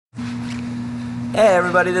Hey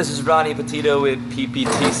everybody, this is Ronnie Petito with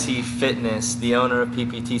PPTC Fitness, the owner of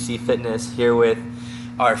PPTC Fitness, here with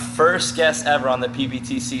our first guest ever on the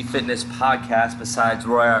PPTC Fitness podcast besides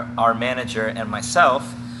Roy, our manager, and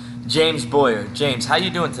myself, James Boyer. James, how you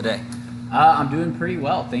doing today? I'm doing pretty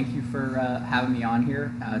well. Thank you for having me on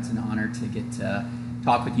here. It's an honor to get to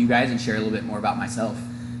talk with you guys and share a little bit more about myself.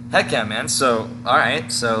 Heck yeah, man. So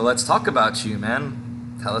let's talk about you,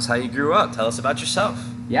 man. Tell us how you grew up. Tell us about yourself.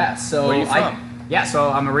 Yeah, so Where are you from? So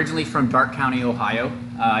I'm originally from Darke County, Ohio.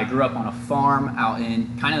 I grew up on a farm out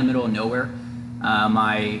in kind of the middle of nowhere.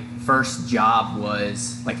 My first job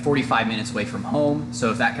was like 45 minutes away from home,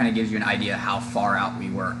 so if that kind of gives you an idea how far out we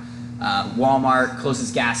were. Walmart,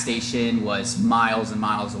 closest gas station, was miles and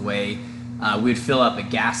miles away. We would fill up a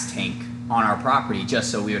gas tank on our property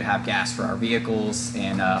just so we would have gas for our vehicles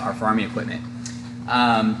and our farming equipment.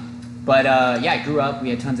 I grew up, we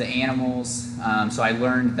had tons of animals, so I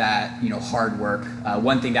learned that, hard work.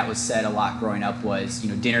 One thing that was said a lot growing up was,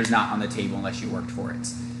 dinner's not on the table unless you worked for it.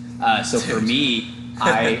 For me,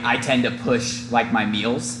 I tend to push like my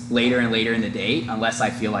meals later and later in the day unless I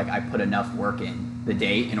feel like I put enough work in the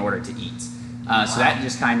day in order to eat. So that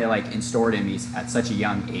just kind of like installed in me at such a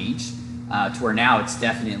young age, to where now it's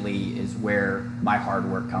definitely is where my hard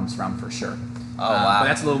work comes from for sure. Oh, wow. But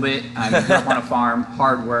that's a little bit. I grew up on a farm,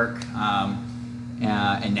 hard work,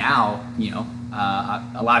 and now,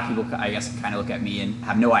 a lot of people, I guess, kind of look at me and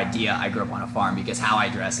have no idea I grew up on a farm because how I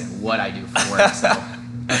dress and what I do for work. So,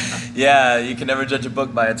 Yeah, you can never judge a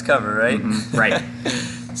book by its cover, right? mm-hmm, right.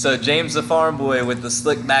 So James the farm boy with the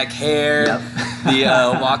slick back hair, Yep.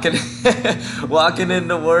 the walking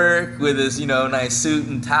into work with his nice suit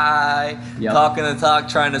and tie, Yep. talking the talk,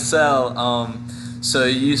 trying to sell. So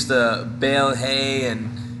you used to bale hay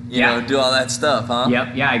and do all that stuff, huh?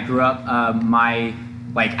 Yep. Yeah, I grew up. My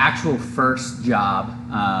actual first job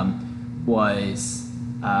was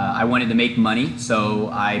I wanted to make money, so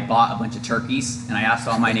I bought a bunch of turkeys and I asked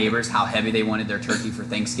all my neighbors how heavy they wanted their turkey for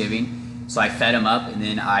Thanksgiving. So I fed them up and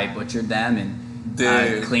then I butchered them and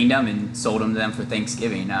cleaned them and sold them to them for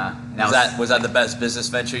Thanksgiving. Was that the best business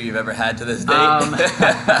venture you've ever had to this day?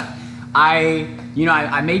 I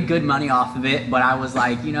made good money off of it, but I was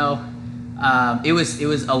like, it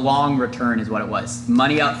was a long return is what it was.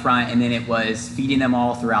 Money up front, and then it was feeding them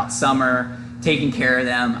all throughout summer, taking care of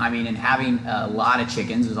them. I mean, and having a lot of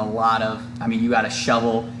chickens. There's a lot of, you got to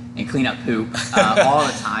shovel and clean up poop all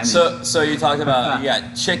the time. So you talked about you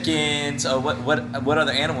got chickens. What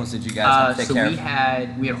other animals did you guys have to take care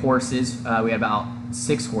of? We had horses. We had about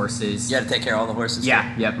 6 horses. You had to take care of all the horses?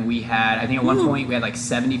 Yeah, yep. And we had, I think at one point we had like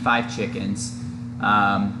 75 chickens.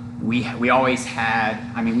 We always had,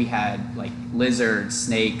 we had like lizards,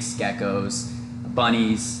 snakes, geckos,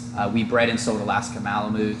 bunnies. We bred and sold Alaska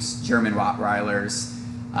Malamutes, German Rottweilers.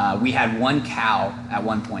 We had one cow at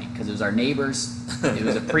one point because it was our neighbor's. It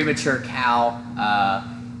was a premature cow.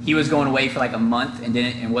 He was going away for like a month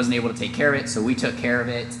and wasn't able to take care of it, so we took care of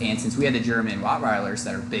it. And since we had the German Rottweilers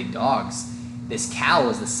that are big dogs, this cow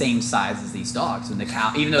was the same size as these dogs. And the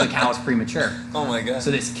cow, even though the cow was premature. Oh my god! So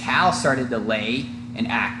this cow started to lay and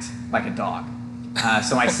act like a dog.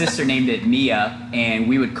 So my sister named it Mia, and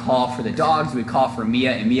we would call for the dogs. We'd call for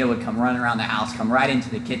Mia, and Mia would come running around the house, come right into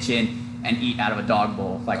the kitchen, and eat out of a dog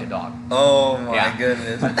bowl like a dog. Oh my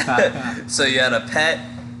goodness! So you had a pet,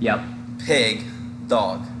 Yep, pig,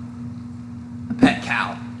 dog, a pet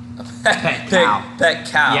cow. Pet cow. Pet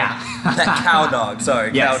cow. Yeah. Pet cow dog.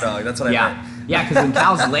 Sorry, Yes. cow dog. That's what I meant. Yeah, because when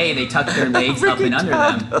cows lay, they tuck their legs up and under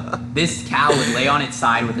them. This cow would lay on its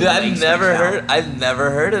side with its Dude, legs I've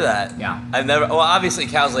never heard of that. Yeah. Well, obviously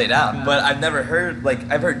cows lay down, but I've never heard,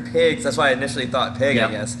 I've heard pigs. That's why I initially thought pig, Yep.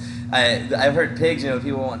 I guess. I've heard pigs,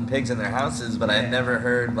 people wanting pigs in their houses, but I've never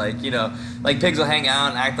heard, pigs will hang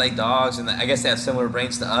out and act like dogs, and I guess they have similar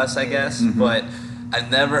brains to us, I guess, Mm-hmm. but I've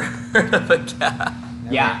never heard of a cow.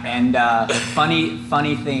 Yeah, and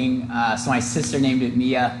funny thing, so my sister named it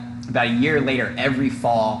Mia. About a year later, every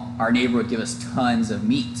fall, our neighbor would give us tons of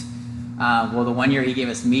meat. Well, the one year he gave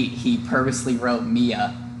us meat, he purposely wrote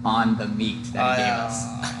Mia on the meat that he gave us.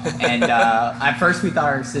 And at first we thought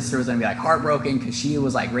our sister was going to be heartbroken because she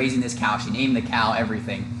was raising this cow. She named the cow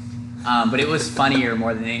everything. But it was funnier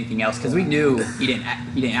more than anything else because we knew he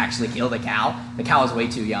didn't actually kill the cow. The cow was way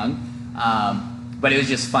too young. But it was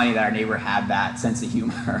just funny that our neighbor had that sense of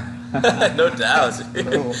humor. No doubt.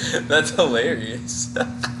 That's hilarious.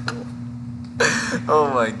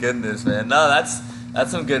 Oh my goodness, man. No, that's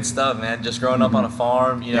some good stuff, man. Just growing up on a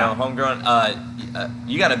farm, homegrown.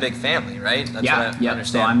 You got a big family, right? That's what I understand.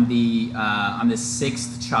 So I'm the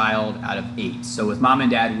 6th child out of 8. So with mom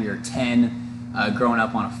and dad, we are 10. growing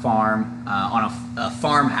up on a farm, on a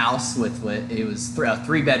farmhouse with what it was a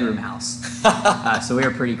 3-bedroom house. So we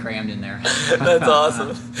were pretty crammed in there. That's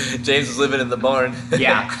awesome. James was living in the barn.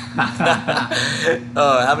 Yeah.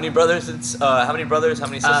 How many brothers? How many brothers? How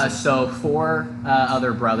many sisters? So 4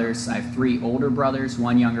 other brothers. I have 3 older brothers,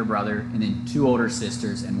 1 younger brother, and then 2 older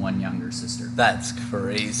sisters and 1 younger sister. That's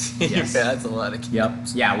crazy. Yes. Yeah, that's a lot of kids. Yep.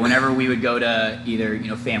 Yeah. Whenever we would go to either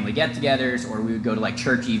family get-togethers or we would go to like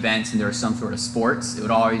church events and there was some sort of sports, it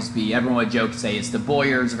would always be, everyone would joke to say it's the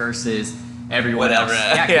Boyers versus everyone Whatever.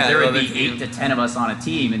 else. Yeah, because there would be team. 8 to 10 of us on a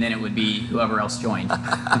team, and then it would be whoever else joined.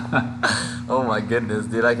 Oh my goodness,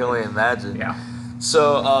 dude! I can only imagine. Yeah.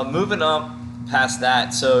 So moving up past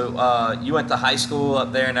that, so you went to high school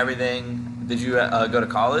up there and everything. Did you go to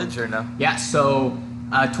college or no? Yeah. So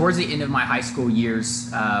towards the end of my high school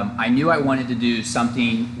years, I knew I wanted to do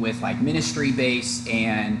something with like ministry base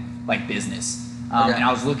and like business. Okay. And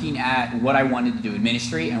I was looking at what I wanted to do in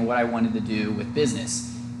ministry and what I wanted to do with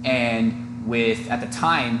business. And at the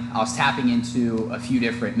time, I was tapping into a few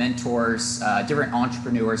different mentors, different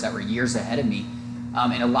entrepreneurs that were years ahead of me.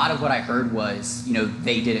 And a lot of what I heard was,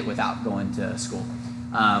 they did it without going to school.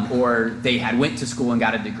 Or they had went to school and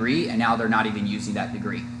got a degree, and now they're not even using that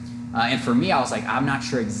degree. And for me, I was like, I'm not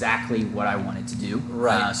sure exactly what I wanted to do.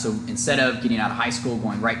 Right. So instead of getting out of high school,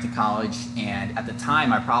 going right to college, and at the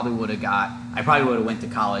time, I probably would have went to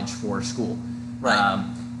college for school. Right.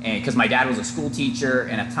 And because my dad was a school teacher,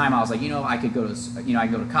 and at the time I was like, I could go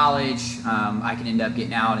to college. I could end up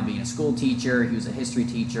getting out and being a school teacher. He was a history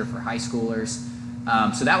teacher for high schoolers.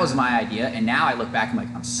 So that was my idea. And now I look back, I'm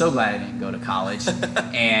like, I'm so glad I didn't go to college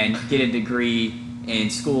and get a degree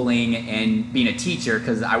in schooling and being a teacher,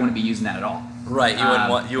 because I wouldn't be using that at all. Right.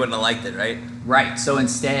 You wouldn't have liked it, right? Right. So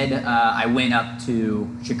instead, I went up to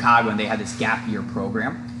Chicago, and they had this gap year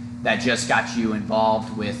program that just got you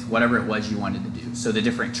involved with whatever it was you wanted to do. So the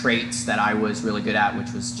different traits that I was really good at,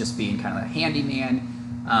 which was just being kind of a handyman.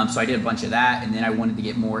 So I did a bunch of that, and then I wanted to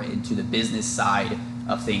get more into the business side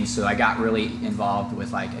of things. So I got really involved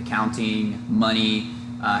with like accounting, money,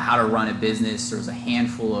 how to run a business. There was a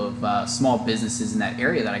handful of small businesses in that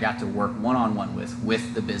area that I got to work one-on-one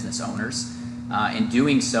with the business owners. In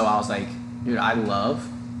doing so, I was like, dude, I love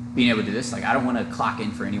being able to do this. Like, I don't want to clock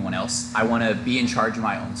in for anyone else. I want to be in charge of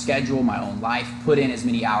my own schedule, my own life, put in as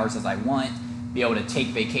many hours as I want, be able to take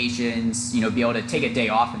vacations, be able to take a day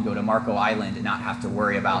off and go to Marco Island and not have to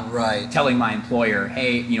worry about telling my employer,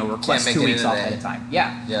 hey, request 2 weeks off ahead of time.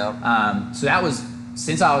 Yeah. Yeah. So that was,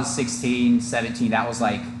 since I was 16, 17, that was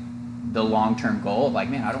like the long-term goal of like,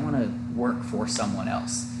 man, I don't want to work for someone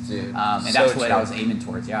else. Dude. And so that's what true. I was aiming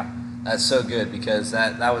towards. Yeah. That's so good, because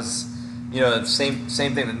that was, the same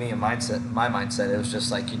thing with me and my mindset. It was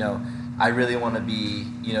just like, I really want to be,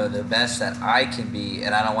 the best that I can be,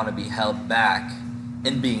 and I don't want to be held back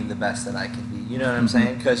in being the best that I can be. You know what I'm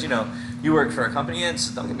saying? Because, you work for a company, and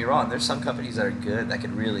don't get me wrong, there's some companies that are good that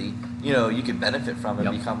could really, you could benefit from and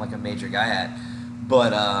become like a major guy at.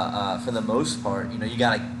 But for the most part, you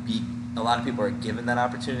got to be, a lot of people are given that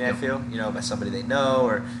opportunity, I feel, by somebody they know,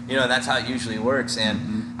 or, that's how it usually works.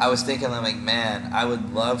 And I was thinking, I'm like, man, I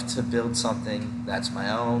would love to build something that's my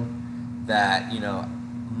own, that,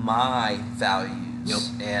 my values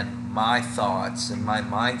and my thoughts and my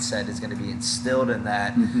mindset is going to be instilled in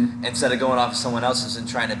that, instead of going off of someone else's and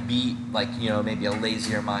trying to beat, like, maybe a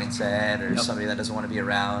lazier mindset or somebody that doesn't want to be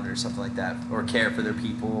around or something like that, or care for their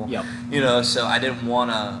people. So I didn't want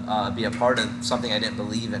to be a part of something I didn't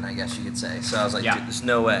believe in, I guess you could say. So I was like, dude, there's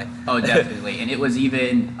no way. Oh, definitely. And it was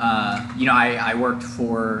even, I worked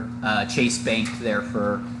for Chase Bank there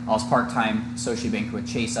I was part-time associate banker with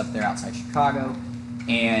Chase up there outside Chicago.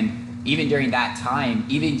 And even during that time,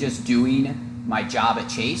 even just doing my job at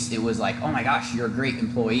Chase, it was like, oh my gosh, you're a great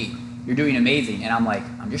employee. You're doing amazing. And I'm like,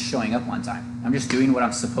 I'm just showing up on time. I'm just doing what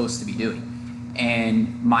I'm supposed to be doing.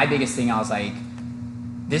 And my biggest thing, I was like,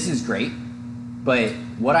 this is great, but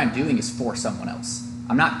what I'm doing is for someone else.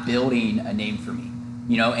 I'm not building a name for me,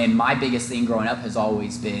 and my biggest thing growing up has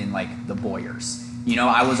always been like the Boyers.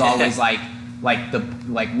 I was always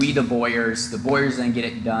we the Boyers didn't get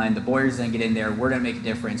it done, the Boyers didn't get in there, we're gonna make a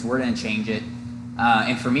difference, we're gonna change it.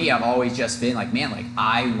 And for me, I've always just been like, man, like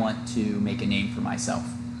I want to make a name for myself.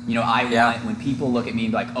 I want, when people look at me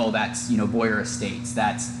and be like, oh, that's, Boyer Estates,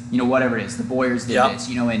 that's, whatever it is, the Boyers did this, That's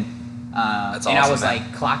and awesome, I was man.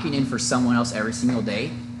 like clocking in for someone else every single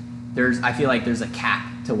day. I feel like there's a cap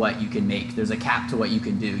to what you can make. There's a cap to what you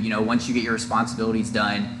can do. Once you get your responsibilities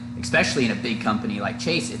done, especially in a big company like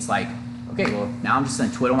Chase, it's like, okay, well, now I'm just going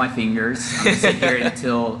to twiddle my fingers. I'm going to sit here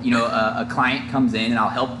until, a client comes in and I'll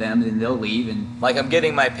help them, and then they'll leave. And Like, I'm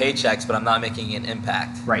getting my paychecks, but I'm not making an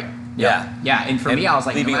impact. right. Yeah. Yeah. And for me, I was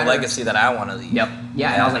like, leaving a legacy that I want to leave. Yep.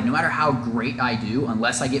 Yeah. And I was like, no matter how great I do,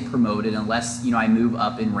 unless I get promoted, unless, I move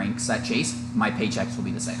up in ranks at Chase, my paychecks will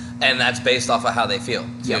be the same. And that's based off of how they feel,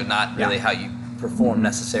 too, Yep. not really how you perform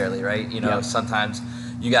necessarily, right? Yep. Sometimes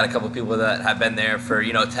you got a couple of people that have been there for,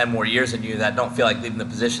 10 more years than you that don't feel like leaving the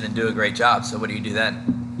position and do a great job. So what do you do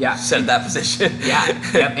then? Yeah. Sit in that position. Yeah.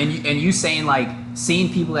 Yep. And you saying, like,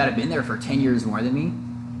 seeing people that have been there for 10 years more than me,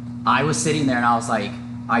 I was sitting there and I was like,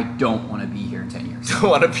 I don't want to be here in 10 years. Don't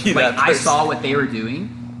want to be that person. I saw what they were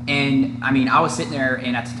doing. And I mean, I was sitting there,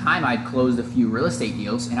 and at the time I'd closed a few real estate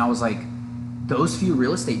deals, and I was like, those few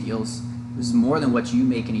real estate deals is more than what you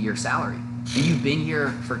make in a year's salary. And you've been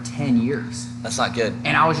here for 10 years. That's not good.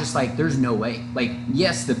 And I was just like, there's no way. Like,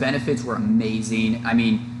 yes, the benefits were amazing. I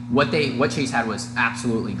mean, what Chase had was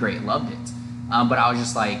absolutely great. Loved it. But I was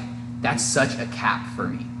just like, that's such a cap for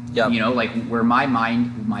me. Yep. Like where my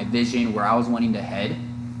mind, my vision, where I was wanting to head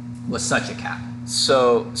was such a cap.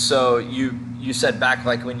 So you said back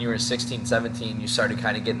like when you were 16, 17, you started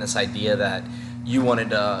kind of getting this idea that you wanted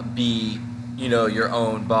to be, your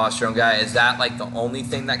own boss, your own guy. Is that like the only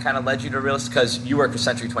thing that kind of led you to real estate? Because you work for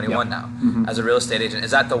Century 21 now as a real estate agent.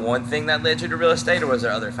 Is that the one thing that led you to real estate, or was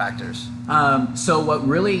there other factors? So what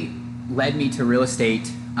really led me to real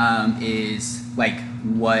estate is like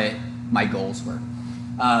what my goals were.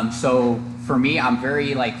 So for me, I'm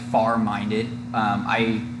very like far-minded.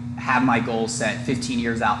 I have my goals set 15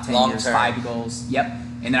 years out, 10 years, 5 goals. Yep.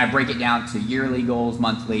 And then I break it down to yearly goals,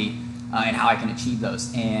 monthly, and how I can achieve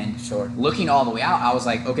those. And looking all the way out, I was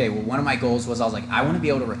like, okay, well, one of my goals was I was like, I want to be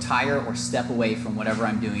able to retire or step away from whatever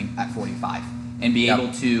I'm doing at 45 and be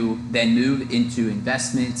able to then move into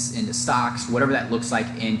investments, into stocks, whatever that looks like,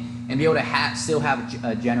 and be able to still have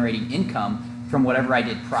a generating income from whatever I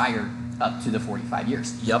did prior up to the 45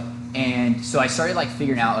 years. Yep. And so I started like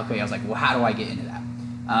figuring out, okay, I was like, well, how do I get into that?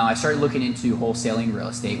 I started looking into wholesaling real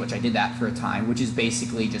estate, which I did that for a time, which is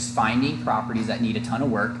basically just finding properties that need a ton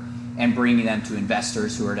of work and bringing them to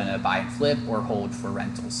investors who are going to buy and flip or hold for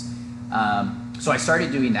rentals. So I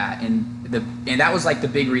started doing that, and that was like the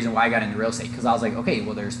big reason why I got into real estate, because I was like, okay,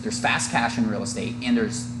 well, there's fast cash in real estate and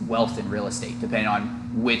there's wealth in real estate, depending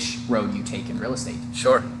on which road you take in real estate.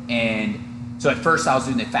 Sure. And so at first I was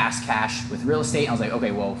doing the fast cash with real estate. I was like,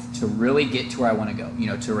 okay, well, to really get to where I want to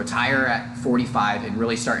go, to retire at 45 and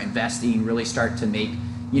really start investing, really start to make,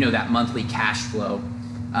 that monthly cash flow.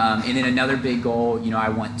 And then another big goal, I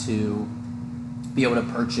want to be able to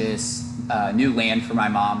purchase new land for my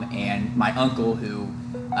mom and my uncle, who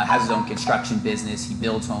has his own construction business. He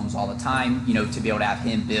builds homes all the time, to be able to have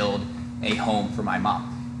him build a home for my mom.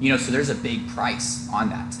 So there's a big price on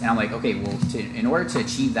that. And I'm like, okay, well, in order to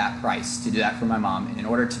achieve that price, to do that for my mom, and in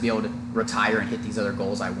order to be able to retire and hit these other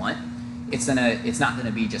goals I want, it's not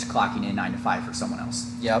gonna be just clocking in 9 to 5 for someone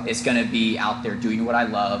else. Yep. It's gonna be out there doing what I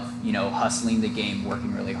love, hustling the game,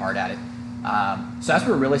 working really hard at it. So that's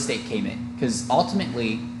where real estate came in, because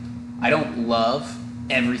ultimately, I don't love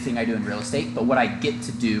everything I do in real estate, but what I get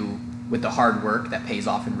to do with the hard work that pays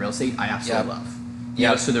off in real estate, I absolutely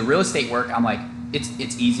love. So the real estate work, I'm like,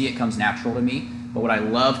 it's easy, it comes natural to me. But what I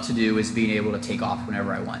love to do is being able to take off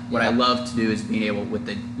whenever I want. What I love to do is being able, with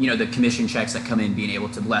the the commission checks that come in, being able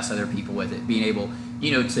to bless other people with it, being able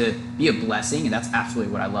to be a blessing, and that's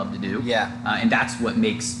absolutely what I love to do. Yeah. And that's what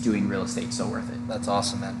makes doing real estate so worth it. That's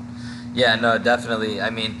awesome, man. Yeah, no, definitely. I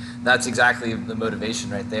mean, that's exactly the motivation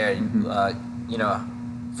right there.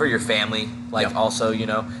 For your family, like also,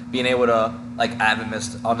 being able to, like,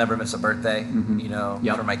 I'll never miss a birthday,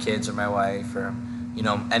 for my kids or my wife or,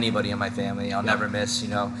 anybody in my family. I'll never miss,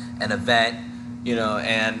 an event,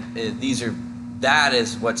 and that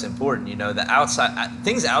is what's important, the outside,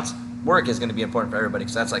 work is going to be important for everybody,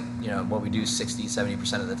 because that's like, what we do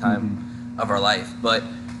 60-70% of the time of our life. But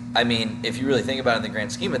I mean, if you really think about it in the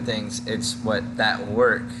grand scheme of things, it's what that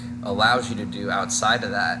work allows you to do outside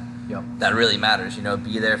of that that really matters.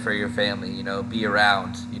 Be there for your family, be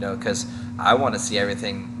around, because I want to see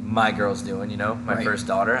everything my girl's doing, my first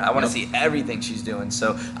daughter. I want to see everything she's doing.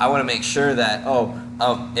 So I want to make sure that,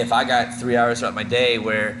 if I got 3 hours throughout my day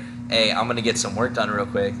where, hey, I'm going to get some work done real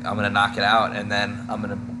quick, I'm going to knock it out, and then I'm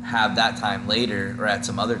going to have that time later or at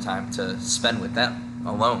some other time to spend with them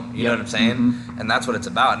alone. You know what I'm saying? And that's what it's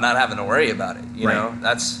about, not having to worry about it. You know,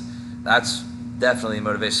 that's definitely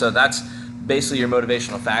motivation. So that's basically your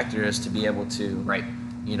motivational factor, is to be able to,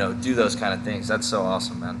 do those kind of things. That's so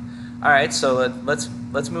awesome, man. All right, so let's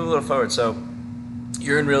move a little forward. So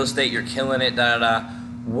you're in real estate, you're killing it,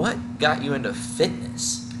 What got you into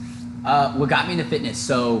fitness? What got me into fitness?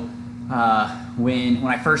 So when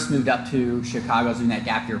I first moved up to Chicago, I was doing that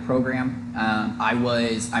gap year program.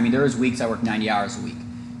 There was weeks I worked 90 hours a week.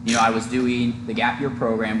 you know, I was doing the gap year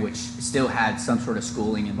program, which still had some sort of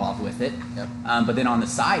schooling involved with it. Yep. But then on the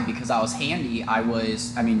side, because I was handy, I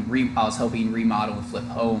was helping remodel and flip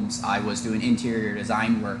homes. I was doing interior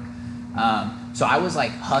design work. So I was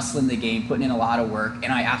like hustling the game, putting in a lot of work,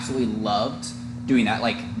 and I absolutely loved doing that.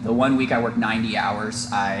 Like the 1 week I worked 90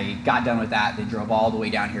 hours, I got done with that, then drove all the way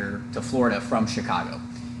down here to Florida from Chicago.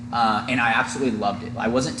 And I absolutely loved it. I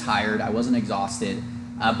wasn't tired, I wasn't exhausted,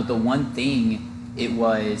 but the one thing it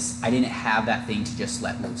was, I didn't have that thing to just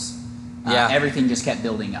let loose. Everything just kept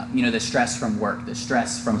building up. You know, the stress from work, the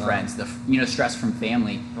stress from friends, the stress from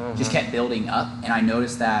family just kept building up. And I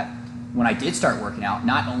noticed that when I did start working out,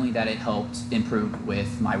 not only that it helped improve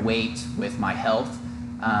with my weight, with my health,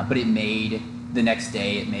 but it made the next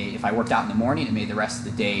day, if I worked out in the morning, it made the rest of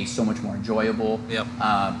the day so much more enjoyable. Yep.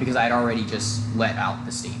 Because I had already just let out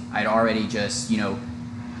the steam. I'd already just,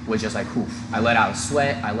 was just like, poof. I let out a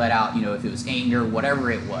sweat. I let out, if it was anger,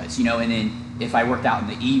 whatever it was, and then if I worked out in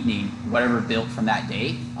the evening, whatever built from that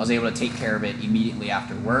day, I was able to take care of it immediately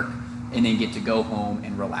after work and then get to go home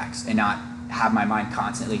and relax and not have my mind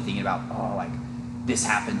constantly thinking about, this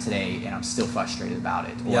happened today and I'm still frustrated about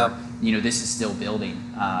it. Or, this is still building.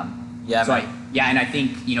 And I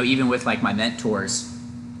think, even with like my mentors,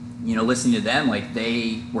 listening to them, like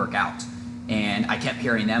they work out. And I kept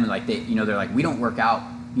hearing them like they're like, we don't work out,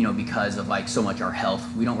 because of like so much our health.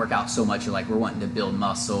 We don't work out so much like we're wanting to build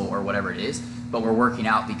muscle or whatever it is, but we're working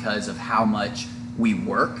out because of how much we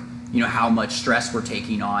work, how much stress we're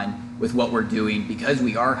taking on with what we're doing, because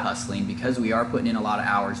we are hustling, because we are putting in a lot of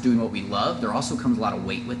hours doing what we love. There also comes a lot of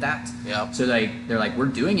weight with that. Yep. So they're like, we're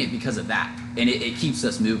doing it because of that. And it keeps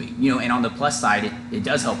us moving, and on the plus side, it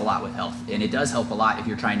does help a lot with health, and it does help a lot if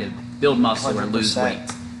you're trying to build muscle 100%. Or lose weight.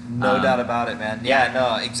 No doubt about it, man. Yeah,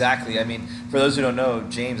 no, exactly. I mean, for those who don't know,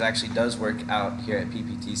 James actually does work out here at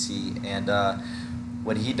PPTC, and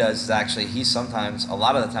what he does is actually, a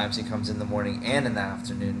lot of the times he comes in the morning and in the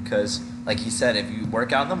afternoon, because like he said, if you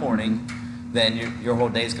work out in the morning, then your whole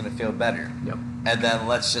day is going to feel better. Yep. And then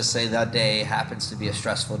let's just say that day happens to be a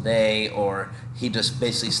stressful day, or he just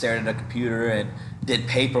basically stared at a computer and did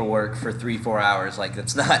paperwork for 3-4 hours. Like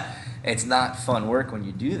it's not fun work when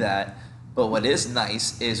you do that. But what is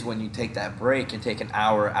nice is when you take that break and take an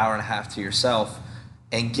hour and a half to yourself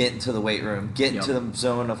and get into the weight room, get into the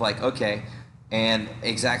zone of like, okay, and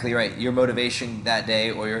exactly right. Your motivation that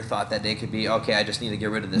day or your thought that day could be, okay, I just need to get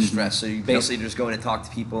rid of this stress. So you basically just go in and talk to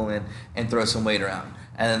people and throw some weight around.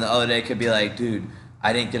 And then the other day could be like, dude,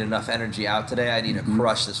 I didn't get enough energy out today. I need to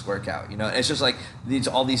crush this workout. It's just like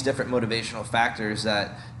all these different motivational factors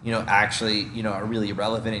that, actually, are really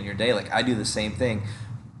relevant in your day. Like I do the same thing.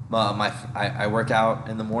 I work out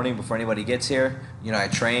in the morning before anybody gets here. I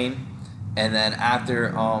train, and then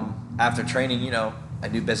after training, I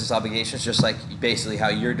do business obligations, just like basically how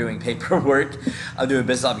you're doing paperwork. I'm doing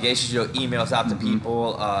business obligations, emails out to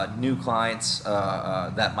people, new clients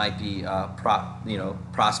that might be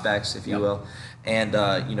prospects, if you will, and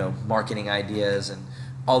marketing ideas and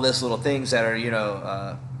all this little things that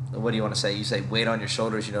are what do you want to say? You say weight on your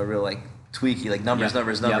shoulders, real like tweaky, like numbers.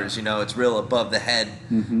 It's real above the head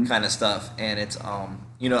kind of stuff, and it's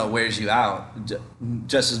it wears you out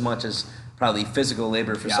just as much as probably physical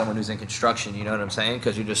labor for someone who's in construction. You know what I'm saying?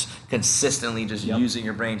 Because you're just consistently just using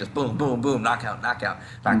your brain, just boom, boom, boom, knock out, knock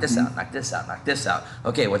this out, knock this out, knock this out.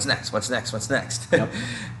 Okay, what's next? Yep.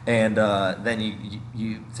 And then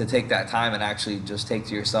you to take that time and actually just take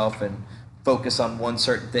to yourself and focus on one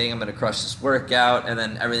certain thing. I'm going to crush this workout, and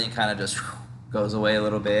then everything kind of just goes away a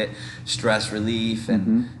little bit, stress relief,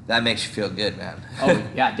 and that makes you feel good, man. Oh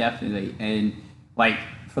yeah, definitely. And like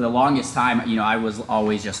for the longest time, I was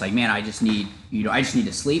always just like, man, I just need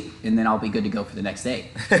to sleep, and then I'll be good to go for the next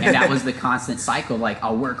day. And that was the constant cycle of like,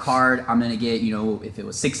 I'll work hard, I'm gonna get, if it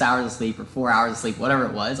was 6 hours of sleep or 4 hours of sleep, whatever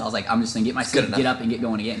it was, I was like, I'm just gonna get my sleep, get up and get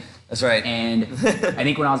going again. That's right. And I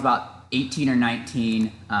think when I was about 18 or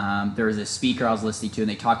 19, there was a speaker I was listening to, and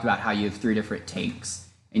they talked about how you have 3 different tanks.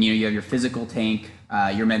 And you have your physical tank,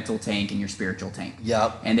 your mental tank, and your spiritual tank.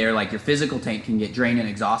 Yep. And they're like, your physical tank can get drained and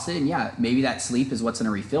exhausted, and yeah, maybe that sleep is what's going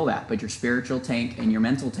to refill that. But your spiritual tank and your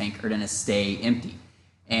mental tank are going to stay empty.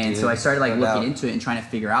 And so I started like looking into it and trying to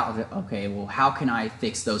figure out, okay, well, how can I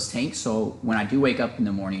fix those tanks so when I do wake up in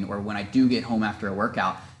the morning or when I do get home after a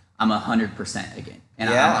workout, I'm 100% again, and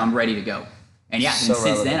I'm ready to go. And and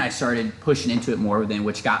since then I started pushing into it more,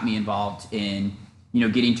 which got me involved in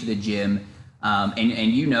getting to the gym. And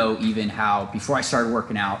even how before I started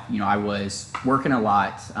working out, I was working a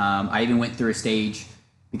lot. I even went through a stage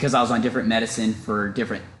because I was on different medicine for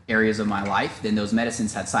different areas of my life. Then those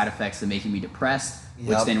medicines had side effects of making me depressed,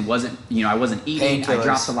 which then wasn't, I wasn't eating. I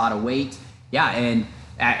dropped a lot of weight. Yeah. And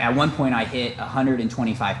at one point I hit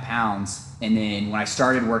 125 pounds, and then when I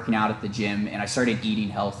started working out at the gym and I started eating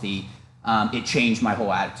healthy, it changed my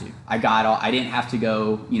whole attitude. I didn't have to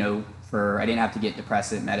go, I didn't have to get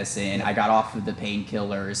depressant medicine. I got off of the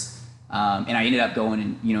painkillers, and I ended up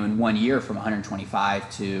going in 1 year from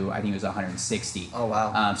 125 to, I think it was 160. Oh,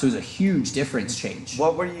 wow. So it was a huge difference change.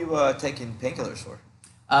 What were you taking painkillers for?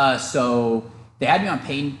 So they had me on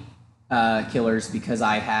pain killers because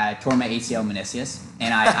I had torn my ACL meniscus,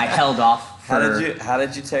 and I held off for... How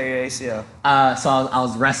did you tear your ACL? So I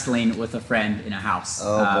was wrestling with a friend in a house.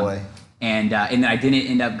 Oh, boy. And then I didn't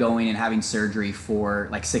end up going and having surgery for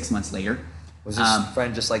like 6 months later. Was this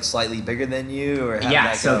friend just like slightly bigger than you, or how did Yeah,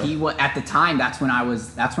 that so go? he was at the time. That's when I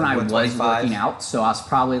was Like working out. So I was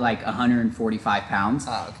probably like 145 pounds.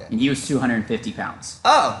 Oh, okay. And he was 250 pounds.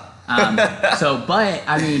 Oh. But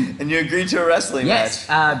I mean, And you agreed to a wrestling yes,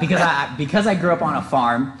 match. because I grew up on a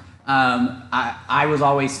farm. I was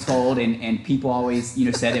always told, and people always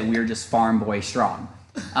said that we were just farm boy strong,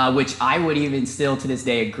 which I would even still to this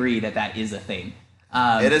day agree that is a thing.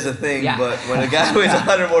 It is a thing, yeah. but when a guy weighs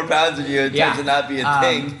 100 more pounds than you, it tends to not be a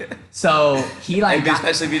thing. So he like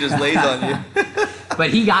Especially if he just lays on you. But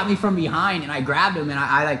he got me from behind, and I grabbed him, and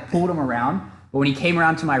I like pulled him around. But when he came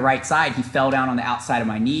around to my right side, he fell down on the outside of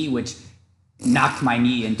my knee, which knocked my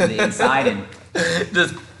knee into the inside, and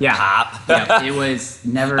Just pop. Yeah, it was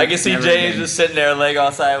never. I can see never James again. just sitting there, leg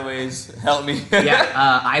all sideways. Help me.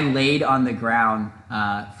 I laid on the ground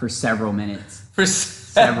for several minutes. For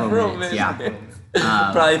several minutes, yeah.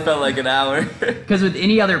 Probably felt like an hour. Because with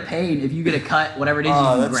any other pain, if you get a cut, whatever it is, you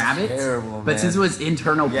can that's grab it. terrible, But man. since it was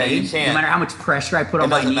internal Yeah, pain, you can't. no matter how much pressure I put It on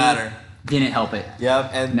my doesn't knee, matter. didn't help it.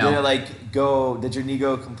 Yep, and No. did it did your knee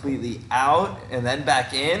go completely out and then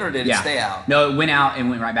back in, or did it stay out? No, it went out and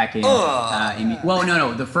went right back in. Ugh. Well,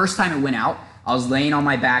 no. The first time it went out, I was laying on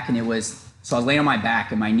my back, and I was laying on my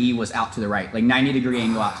back, and my knee was out to the right, like 90-degree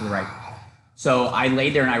angle out to the right. So I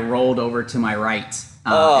laid there and I rolled over to my right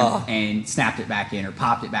and snapped it back in, or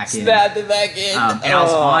popped it back in. Snapped it back in. And I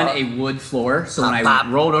was on a wood floor, so when I Pop.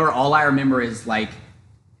 rolled over, all I remember is like,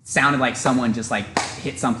 sounded like someone just like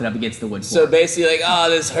hit something up against the wood floor. So basically, like,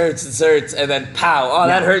 this hurts, and then pow,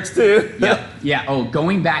 that hurts too. Yep. Yeah. Oh,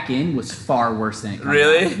 going back in was far worse than it coming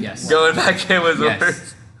Really? out. Yes. Going back in was Yes.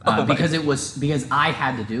 worse. Oh my because I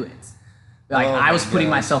had to do it. Like Oh I my was putting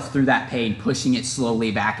gosh. myself through that pain, pushing it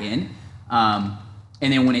slowly back in,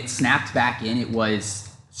 and then when it snapped back in, it was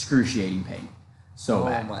excruciating pain. So Oh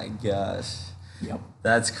bad. my gosh. Yep.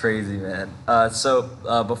 That's crazy, man. So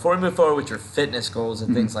before we move forward with your fitness goals and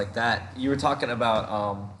Mm-hmm. things like that, you were talking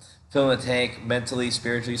about filling the tank mentally,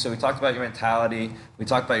 spiritually. So we talked about your mentality, we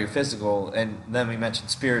talked about your physical, and then we mentioned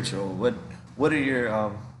spiritual. What are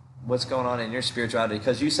your what's going on in your spirituality?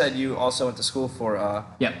 Because you said you also went to school for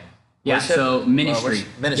Yep. Yeah, worship? so ministry.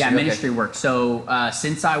 Ministry, Yeah, okay. ministry work. So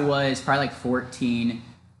since I was probably like 14,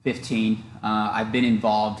 15, I've been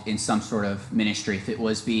involved in some sort of ministry. If it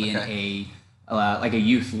was being like a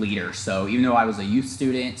youth leader. So even though I was a youth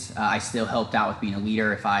student, I still helped out with being a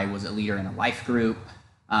leader if I was a leader in a life group.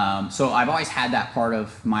 So I've always had that part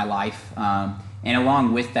of my life. And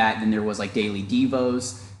along with that, then there was like daily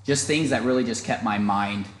devos, just things that really just kept my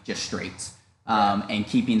mind just straight. And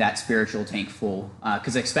keeping that spiritual tank full.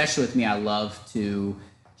 Because especially with me, I love to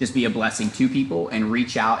just be a blessing to people and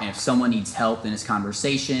reach out. And if someone needs help, then it's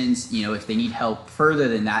conversations. If they need help further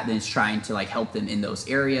than that, then it's trying to like help them in those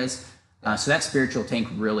areas. So that spiritual tank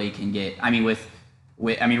really can get. I mean,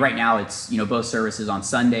 right now it's both services on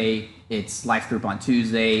Sunday, it's life group on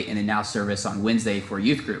Tuesday, and then now service on Wednesday for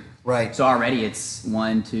youth group. Right. So already it's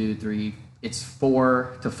 1, 2, 3. It's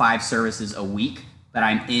 4 to 5 services a week that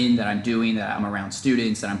I'm in, that I'm doing, that I'm around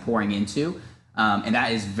students, that I'm pouring into, and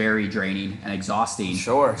that is very draining and exhausting.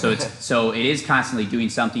 Sure. So it is constantly doing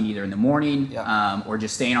something either in the morning Yeah. or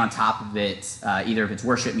just staying on top of it, either if it's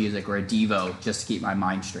worship music or a devo, just to keep my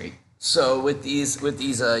mind straight. So with these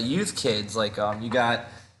youth kids, like you got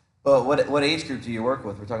what age group do you work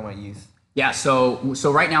with? We're talking about youth. Yeah. So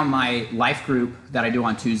right now my life group that I do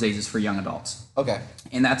on Tuesdays is for young adults. Okay.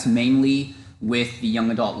 And that's mainly with the young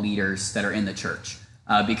adult leaders that are in the church.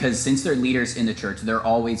 Because since they're leaders in the church, they're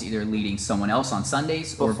always either leading someone else on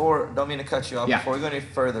Sundays or Don't mean to cut you off. Yeah. Before we go any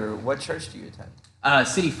further, what church do you attend?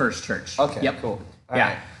 City First Church. Okay, Yep. cool. All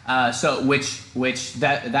Yeah. So which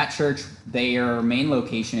that church, their main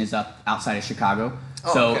location is up outside of Chicago.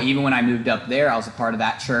 Oh, So okay. even when I moved up there, I was a part of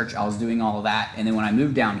that church. I was doing all of that. And then when I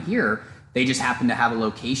moved down here, they just happened to have a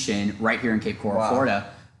location right here in Cape Coral, Wow. Florida.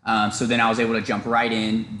 So then I was able to jump right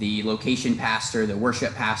in. The location pastor, the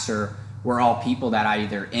worship pastor, were all people that I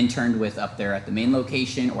either interned with up there at the main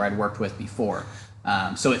location or I'd worked with before.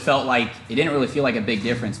 So it felt like it didn't really feel like a big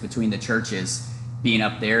difference between the churches being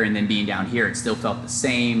up there and then being down here. It still felt the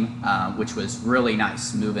same, which was really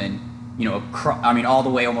nice moving, all the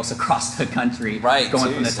way almost across the country, right,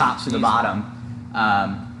 going from the top to the bottom.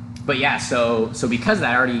 But yeah, so because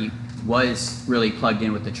that already was really plugged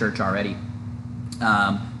in with the church already.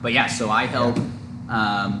 But yeah, so I help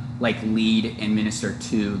lead and minister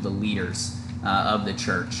to the leaders of the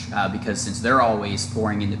church because since they're always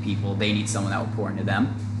pouring into people, they need someone that will pour into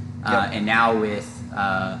them. And now with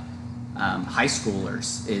high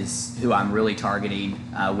schoolers is who I'm really targeting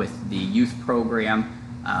with the youth program.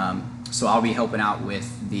 So I'll be helping out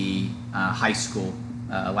with the high school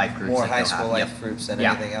life groups. More high school life groups than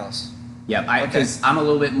anything else. Yeah, because I'm a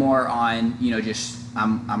little bit more on,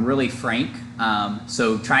 I'm really frank.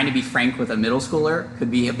 So trying to be frank with a middle schooler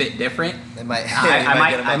could be a bit different. It might,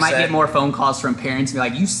 I might get more phone calls from parents and be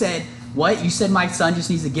like, you said what? You said my son just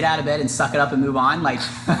needs to get out of bed and suck it up and move on? Like,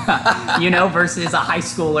 versus a high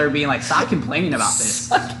schooler being like, stop complaining about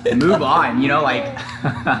this. Move on,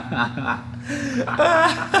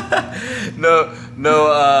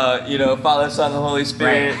 no, Father, Son, and Holy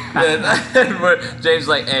Spirit. Right. James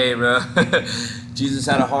like, hey, bro, Jesus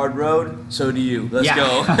had a hard road, so do you. Let's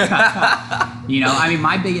go.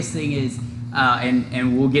 My biggest thing is,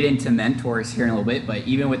 and we'll get into mentors here in a little bit, but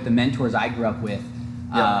even with the mentors I grew up with,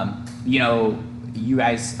 you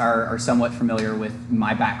guys are somewhat familiar with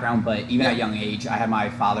my background, but even at a young age, I had my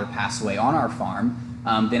father pass away on our farm.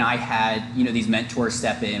 Then I had, these mentors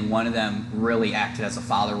step in. One of them really acted as a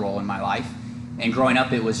father role in my life. And growing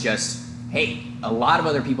up, it was just, hey, a lot of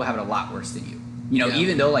other people have it a lot worse than you.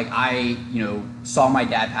 Even though I saw my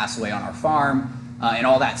dad pass away on our farm and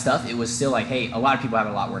all that stuff, it was still like, hey, a lot of people have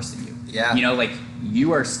it a lot worse than you. Yeah.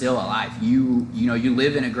 You are still alive. You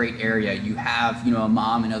live in a great area. You have, a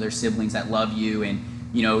mom and other siblings that love you, and,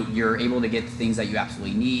 you're able to get the things that you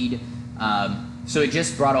absolutely need. So it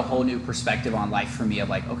just brought a whole new perspective on life for me of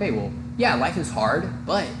like, okay, well, yeah, life is hard,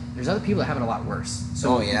 but there's other people that have it a lot worse.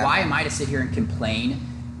 So why am I to sit here and complain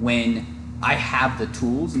when I have the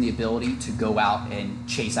tools and the ability to go out and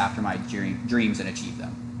chase after my dreams and achieve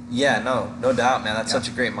them? Yeah, no doubt, man. That's such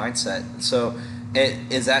a great mindset. So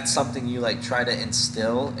is that something you try to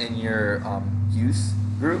instill in your youth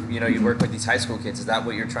group? You work with these high school kids. Is that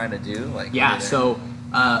what you're trying to do? So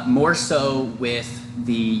more so with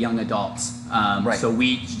the young adults. Right. So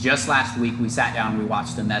just last week we sat down and we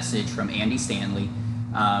watched a message from Andy Stanley,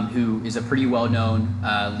 who is a pretty well-known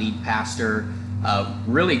lead pastor,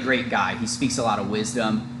 really great guy. He speaks a lot of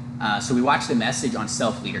wisdom. So we watched a message on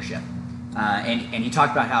self-leadership. And he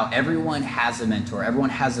talked about how everyone has a mentor, everyone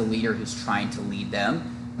has a leader who's trying to lead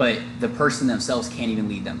them, but the person themselves can't even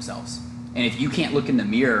lead themselves. And if you can't look in the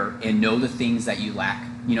mirror and know the things that you lack,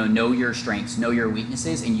 know your strengths, know your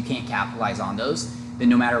weaknesses, and you can't capitalize on those, then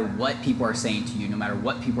no matter what people are saying to you, no matter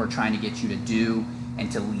what people are trying to get you to do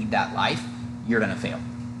and to lead that life, you're gonna fail.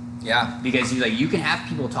 Yeah. Because you can have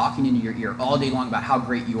people talking into your ear all day long about how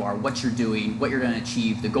great you are, what you're doing, what you're gonna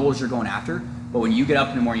achieve, the goals you're going after, but when you get up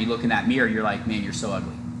in the morning, you look in that mirror, you're like, man, you're so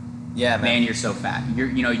ugly. Yeah, man. You're so fat. You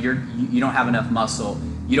don't have enough muscle.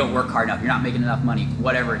 You don't work hard enough. You're not making enough money.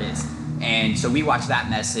 Whatever it is. And so we watched that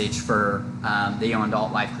message for the Young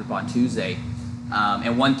Adult Life Group on Tuesday.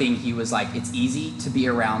 And one thing he was like, it's easy to be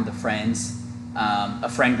around the friends, a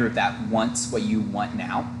friend group that wants what you want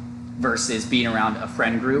now, versus being around a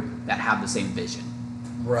friend group that have the same vision.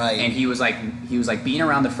 Right. And he was like being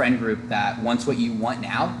around the friend group that wants what you want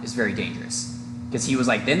now is very dangerous. Because he was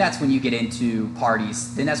like, then that's when you get into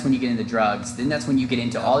parties, then that's when you get into drugs, then that's when you get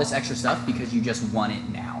into all this extra stuff because you just want it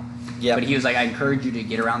now. Yeah. But he was like, I encourage you to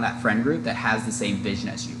get around that friend group that has the same vision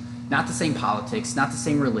as you. Not the same politics, not the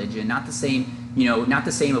same religion, not the same, not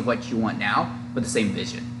the same of what you want now, but the same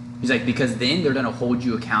vision. He's like, because then they're gonna hold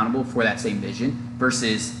you accountable for that same vision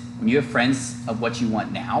versus when you have friends of what you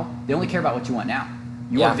want now, they only care about what you want now.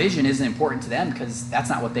 Your vision isn't important to them because that's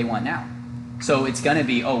not what they want now. So it's gonna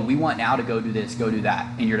be, oh, we want now to go do this, go do that,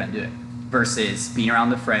 and you're gonna do it. Versus being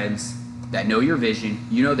around the friends that know your vision,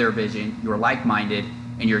 you know their vision, you're like-minded,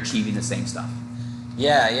 and you're achieving the same stuff.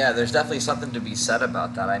 Yeah, there's definitely something to be said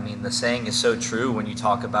about that. I mean, the saying is so true when you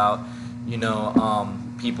talk about,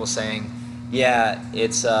 people saying,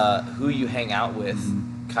 it's who you hang out with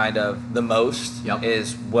kind of the most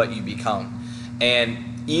is what you become. And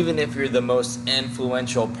even if you're the most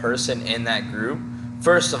influential person in that group,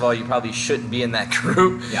 first of all, you probably shouldn't be in that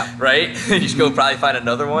group, right? You should go probably find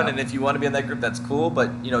another one, and if you want to be in that group, that's cool,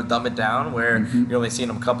 but, dumb it down where you're only seeing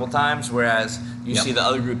them a couple times, whereas you see the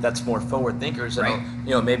other group that's more forward thinkers,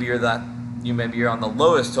 and, maybe you're that maybe you're on the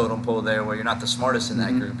lowest totem pole there, where you're not the smartest in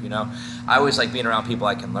that group. You know, I always like being around people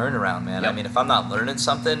I can learn around, man. Yep. I mean, if I'm not learning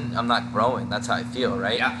something, I'm not growing. That's how I feel,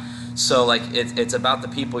 right? Yeah. So like it's about the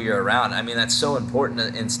people you're around. I mean, that's so important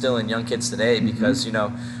to instill in young kids today, because you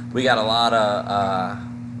know, we got a lot of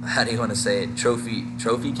how do you want to say it,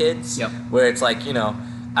 trophy kids. Yep. Where it's like, you know,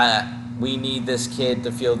 we need this kid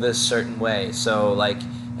to feel this certain way. So like,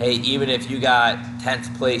 hey, even if you got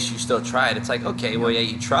 10th place, you still tried. It's like, okay, well, yeah,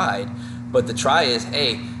 you tried, but the try is,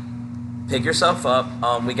 hey, pick yourself up.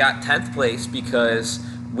 We got 10th place because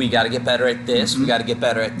we got to get better at this. We got to get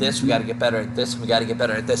better at this. We got to get better at this. We got to get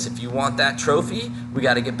better at this. If you want that trophy, we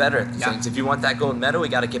got to get better at these things. If you want that gold medal, we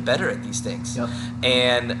got to get better at these things. Yep.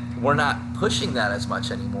 And we're not pushing that as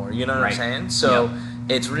much anymore. You know what I'm saying? So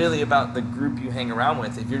it's really about the group you hang around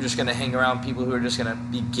with. If you're just going to hang around people who are just going to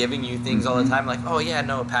be giving you things all the time, like, oh yeah,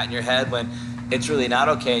 no, pat in your head, when it's really not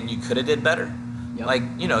okay and you could have did better. Yep. Like,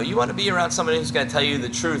 you know, you want to be around somebody who's going to tell you the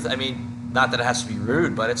truth. I mean, not that it has to be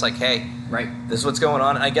rude, but it's like, hey, this is what's going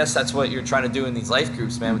on. And I guess that's what you're trying to do in these life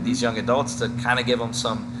groups, man, with these young adults, to kind of give them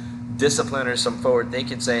some discipline or some forward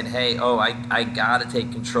thinking, saying, hey, oh, I got to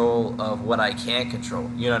take control of what I can control.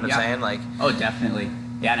 You know what I'm saying? Like, oh, definitely.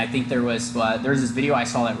 Yeah, and I think there was this video I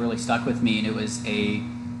saw that really stuck with me, and it was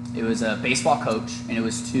a baseball coach, and it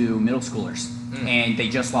was to middle schoolers, and they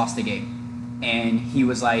just lost a game. And he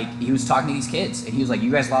was talking to these kids, and he was like,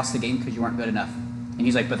 you guys lost the game because you weren't good enough. And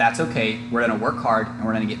he's like, but that's okay. We're going to work hard, and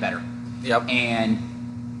we're going to get better. Yep. And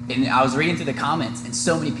I was reading through the comments, and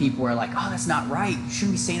so many people were like, oh, that's not right. You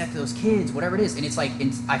shouldn't be saying that to those kids, whatever it is. And it's like,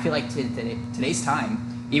 I feel like today's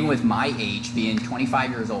time, even with my age, being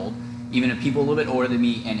 25 years old, even if people a little bit older than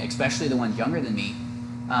me, and especially the ones younger than me,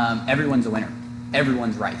 everyone's a winner.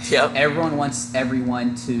 Everyone's right. Yep. Everyone wants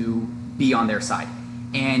everyone to be on their side.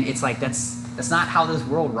 And it's like, that's not how this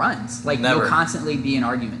world runs. Like, Never. You'll constantly be in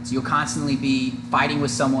arguments. You'll constantly be fighting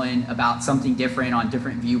with someone about something different on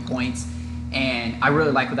different viewpoints. And I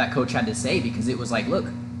really like what that coach had to say, because it was like, look,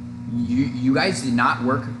 you guys did not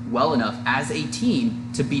work well enough as a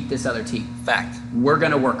team to beat this other team. fact. We're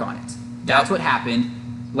going to work on it. That's what happened.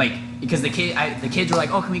 Like, because the kids were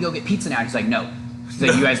like, oh, can we go get pizza now? He's like, no. He's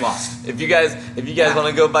like, you guys lost. If you guys want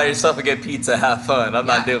to go by yourself and get pizza, have fun. I'm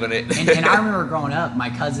not doing it. and I remember growing up, my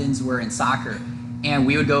cousins were in soccer, and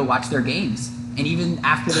we would go watch their games. And even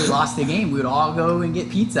after they lost the game, we would all go and get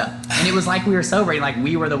pizza. And it was like we were celebrating, like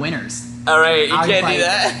we were the winners. All right, you can't do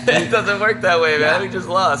that. It doesn't work that way, man. We just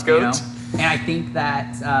lost, coach. You know? And I think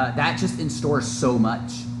that that just instores so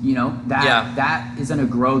much. You know, that is going to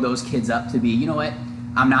grow those kids up to be, you know what?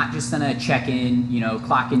 I'm not just going to check in,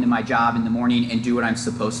 clock into my job in the morning and do what I'm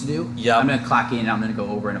supposed to do. Yep. I'm going to clock in and I'm going to go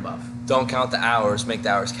over and above. Don't count the hours, make the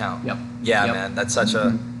hours count. Yep. Yeah, Yep. man. That's such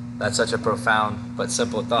a profound but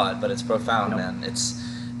simple thought, but it's profound, man. It's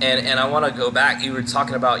and I want to go back. You were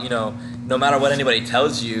talking about, no matter what anybody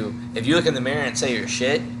tells you, if you look in the mirror and say you're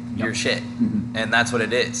shit, you're shit. And that's what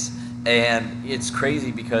it is. And it's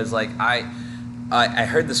crazy because like I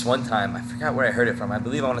heard this one time, I forgot where I heard it from. I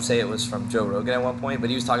believe I want to say it was from Joe Rogan at one point, but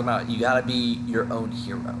he was talking about you got to be your own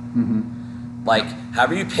hero. Like,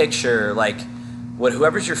 however you picture, like,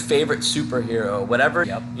 whoever's your favorite superhero, whatever,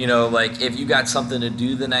 like, if you got something to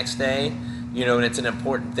do the next day, and it's an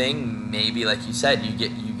important thing, maybe, like you said, you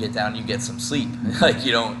get down, you get some sleep. Like,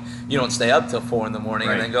 you don't stay up till 4 a.m.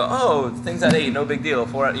 and then go, oh, things at 8, no big deal.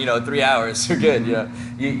 3 hours, you're good.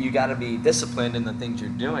 You got to be disciplined in the things you're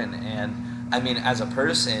doing. And I mean, as a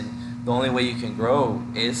person, the only way you can grow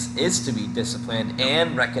is to be disciplined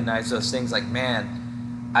and recognize those things. Like,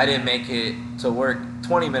 man, I didn't make it to work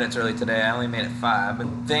 20 minutes early today. I only made it 5.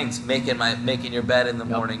 And things, making your bed in the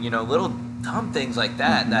morning, little dumb things like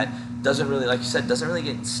that that doesn't really, like you said, doesn't really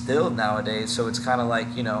get instilled nowadays. So it's kind of like,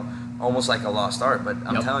 almost like a lost art. But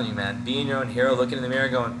I'm telling you, man, being your own hero, looking in the mirror,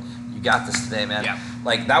 going, you got this today, man.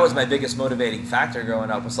 Like, that was my biggest motivating factor growing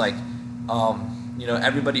up. Was like,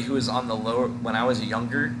 everybody who was on the lower, when I was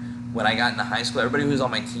younger, when I got into high school, everybody who was on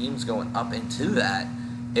my teams going up into that,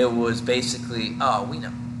 it was basically, oh, we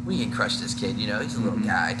know, we can crush this kid, he's a little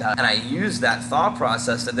guy. And I used that thought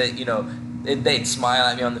process that they'd smile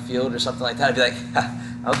at me on the field or something like that. I'd be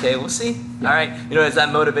like, okay, we'll see. All right. It's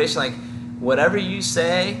that motivation, like, whatever you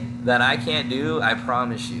say that I can't do, I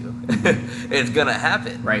promise you, it's going to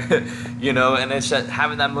happen. Right. And it's just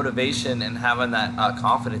having that motivation and having that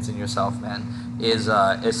confidence in yourself, man, is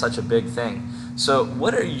such a big thing. So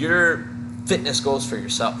what are your fitness goals for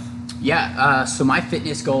yourself? Yeah, so my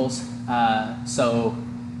fitness goals, so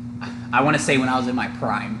I want to say when I was in my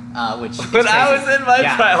prime, which when I was in my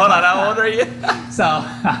prime, hold on, how old are you? So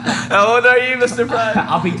how old are you, Mr. Prime?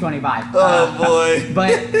 I'll be 25. Oh boy.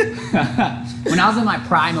 But when I was in my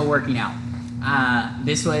prime of working out,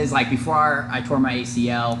 This was like before I tore my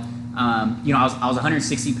ACL. You know, I was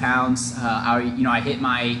 160 pounds. I hit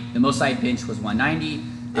the most I benched was 190.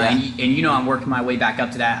 Yeah. And you know, I'm working my way back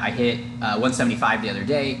up to that. I hit 175 the other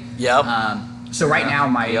day. Yep. So right now,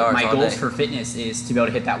 my PRs all goals day. for fitness is to be able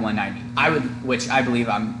to hit that 190. Which I believe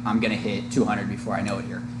I'm gonna hit 200 before I know it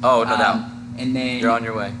here. Oh, no doubt. And then You're on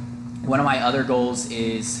your way. one of my other goals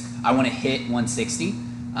is I want to hit 160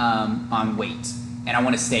 on weight, and I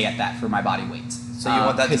want to stay at that for my body weight. So you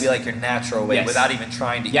want that to be like your natural weight Yes. without even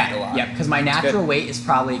trying to eat a lot. Yeah, because my natural weight is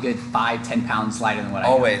probably a good 5-10 pounds lighter than what I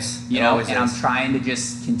Always. am. You It know, always and is. I'm trying to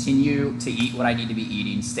just continue to eat what I need to be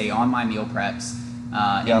eating, stay on my meal preps,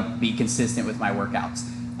 Yep. and be consistent with my workouts.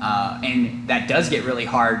 And that does get really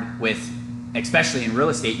hard with, especially in real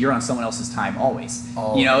estate, you're on someone else's time always.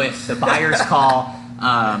 You know, if the buyers call,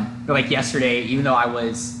 like yesterday, even though I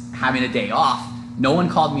was having a day off, no one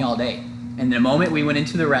called me all day. And the moment we went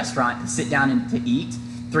into the restaurant to sit down and to eat,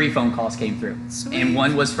 3 phone calls came through. Sweet. And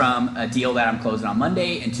one was from a deal that I'm closing on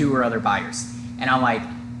Monday, and 2 were other buyers. And I'm like,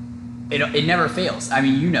 it never fails. I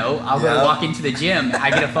mean, you know, I'll go Yeah. walk into the gym, I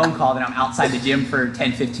get a phone call that I'm outside the gym for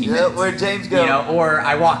 10, 15 minutes. Where'd James go? You know, or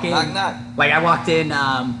I walk in, Knock, knock. like I walked in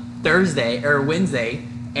Thursday or Wednesday,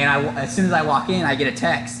 and as soon as I walk in, I get a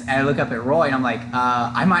text, and I look up at Roy, and I'm like,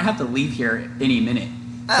 I might have to leave here any minute.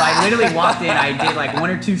 So I literally walked in, I did like 1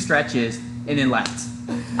 or 2 stretches, and then left.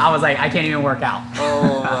 I was like, I can't even work out.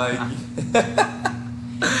 Oh my.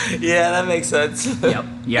 Yeah, that makes sense. Yep.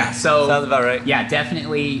 Yeah. So Sounds about right. Yeah,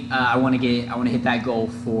 definitely. I want to hit that goal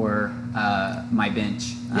for my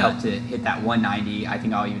bench Yep. to hit that 190. I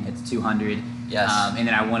think I'll even hit the 200. Yes. And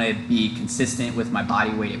then I want to be consistent with my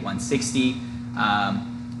body weight at 160.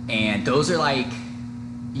 And those are like,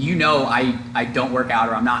 you know, I don't work out,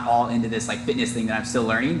 or I'm not all into this like fitness thing that I'm still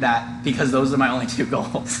learning, that because those are my only 2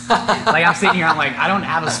 goals. Like I'm sitting here, I'm like, I don't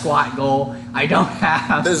have a squat goal. I don't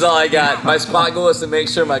have. This is all I got. My squat goal is to make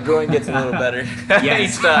sure my groin gets a little better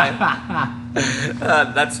Yes. each time.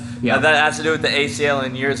 Yeah. That has to do with the ACL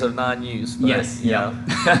and years of non-use. But, Yes, you yeah.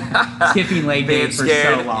 know. Skipping leg day Being for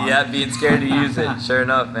scared. so long. Yeah, being scared to use it. Sure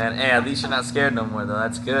enough, man. Hey, at least you're not scared no more, though.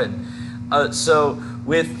 That's good. So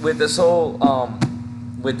with this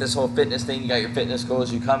whole fitness thing, you got your fitness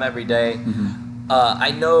goals. You come every day.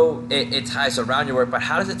 I know it ties around your work, but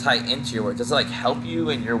how does it tie into your work? Does it like help you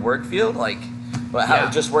in your work field? Like, but how, Yeah.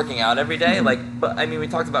 just working out every day? Like, but I mean, we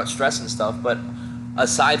talked about stress and stuff, but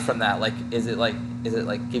aside from that, like, is it like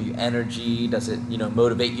give you energy? Does it, you know,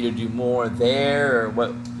 motivate you to do more there, or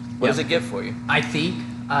what does Yeah. it give for you? I think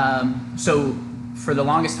so. For the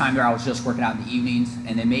longest time there, I was just working out in the evenings,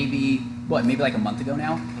 and then maybe like a month ago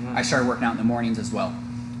now, I started working out in the mornings as well.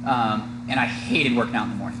 And I hated working out in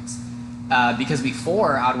the mornings because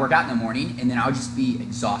before I'd work out in the morning, and then I would just be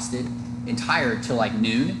exhausted and tired till like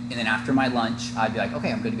noon, and then after my lunch, I'd be like,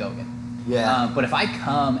 okay, I'm good to go again. Yeah. But if I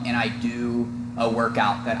come and I do a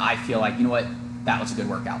workout that I feel like, you know what, that was a good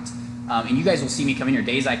workout. And you guys will see me come in here.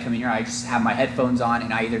 Days I come in here, I just have my headphones on,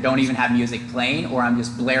 and I either don't even have music playing, or I'm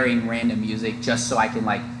just blaring random music just so I can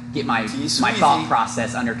like get my thought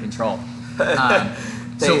process under control.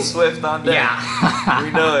 Tay Swift on deck. Yeah.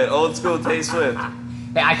 We know it. Old school Tay Swift.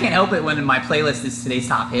 Hey, I can't help it when my playlist is today's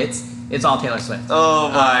top hits. It's all Taylor Swift. Oh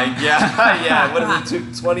my god. Yeah. What is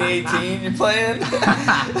it? 2018 you're playing?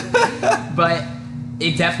 But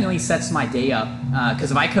it definitely sets my day up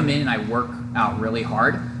because if I come in and I work out really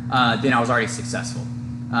hard, then I was already successful.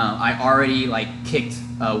 I already like kicked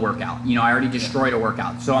a workout. You know, I already destroyed a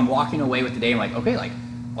workout. So I'm walking away with the day. I'm like, okay, like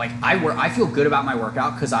I feel good about my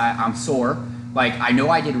workout because I'm sore. Like I know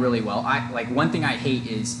I did really well. One thing I hate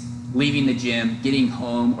is leaving the gym, getting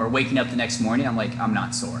home, or waking up the next morning. I'm like, I'm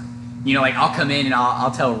not sore. You know, like I'll come in and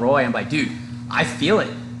I'll tell Roy, I'm like, dude, I feel it.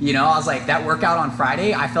 You know, I was like, that workout on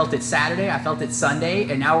Friday, I felt it Saturday, I felt it Sunday,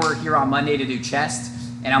 and now we're here on Monday to do chest.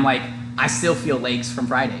 And I'm like, I still feel legs from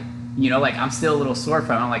Friday. You know, like I'm still a little sore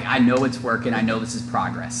from it. I'm like, I know it's working. I know this is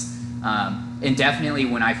progress. And definitely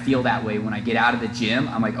when I feel that way, when I get out of the gym,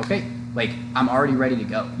 I'm like, okay, like I'm already ready to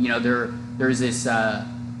go. You know, there's this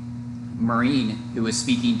Marine who was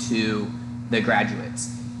speaking to the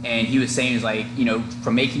graduates. And he was saying, is like, you know,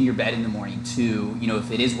 from making your bed in the morning to, you know, if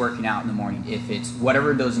it is working out in the morning, if it's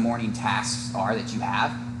whatever those morning tasks are that you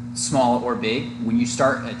have, small or big, when you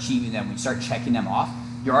start achieving them, when you start checking them off,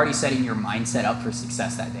 you're already setting your mindset up for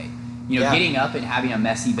success that day. You know, getting up and having a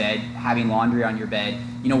messy bed, having laundry on your bed,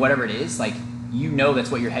 you know, whatever it is, like, you know that's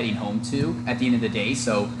what you're heading home to at the end of the day.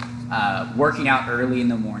 So working out early in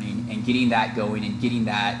the morning and getting that going and getting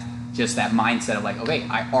that, just that mindset of like, okay,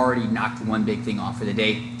 I already knocked one big thing off for the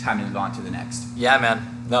day, time to move on to the next. Yeah,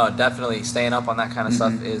 man. No, definitely staying up on that kind of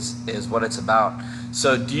stuff is what it's about.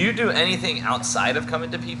 So, do you do anything outside of coming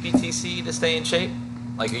to PPTC to stay in shape?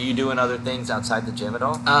 Like, are you doing other things outside the gym at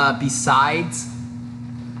all? Besides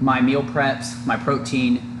my meal preps, my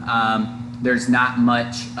protein, there's not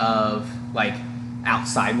much of like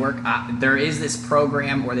outside work. There is this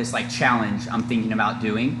program or this like challenge I'm thinking about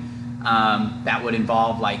doing that would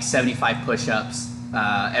involve like 75 push-ups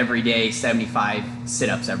every day, 75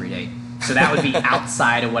 sit-ups every day. So that would be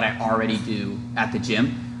outside of what I already do at the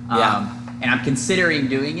gym. And I'm considering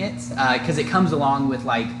doing it because it comes along with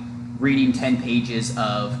like reading 10 pages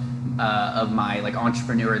of my like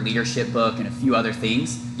entrepreneur leadership book and a few other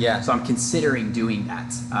things. Yeah. So I'm considering doing that.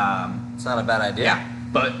 It's not a bad idea. Yeah.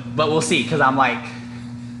 But we'll see, because I'm like,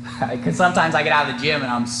 because sometimes I get out of the gym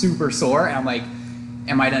and I'm super sore and I'm like,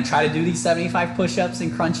 am I gonna try to do these 75 push-ups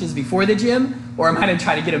and crunches before the gym, or am I gonna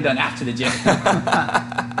try to get them done after the gym?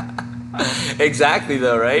 Exactly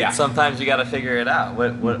though, right? Yeah. Sometimes you got to figure it out.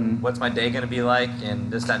 What's my day going to be like,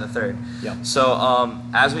 and this, that, and the third. Yep. So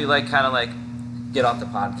as we like kind of like get off the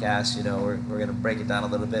podcast, you know, we're going to break it down a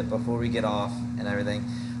little bit before we get off and everything.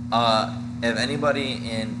 If anybody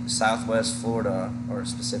in Southwest Florida, or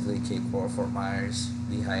specifically Cape Coral, Fort Myers,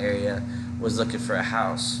 Lehigh area, was looking for a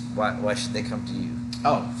house, why should they come to you?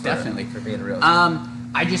 Oh, definitely. For being a realtor.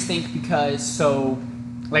 I just think because, so,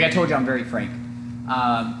 like I told you, I'm very frank.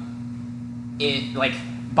 Like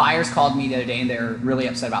buyers called me the other day and they're really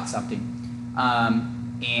upset about something,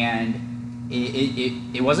 and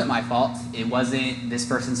it wasn't my fault. It wasn't this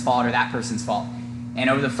person's fault or that person's fault. And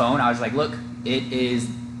over the phone, I was like, look, it is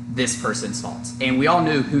this person's fault. And we all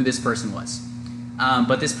knew who this person was,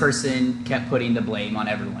 but this person kept putting the blame on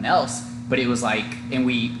everyone else. But it was like, and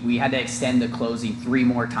we had to extend the closing 3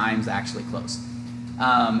 more times to actually close.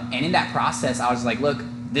 And in that process, I was like, look,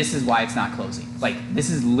 this is why it's not closing. Like,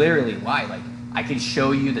 this is literally why. Like, I can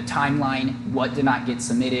show you the timeline, what did not get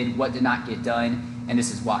submitted, what did not get done, and this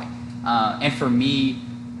is why. And for me,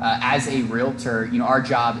 as a realtor, you know, our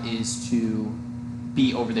job is to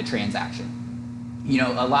be over the transaction. You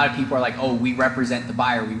know, a lot of people are like, oh, we represent the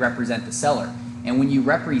buyer, we represent the seller. And when you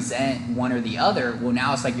represent one or the other, well,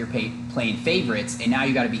 now it's like you're playing favorites, and now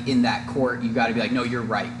you got to be in that court. You got to be like, no, you're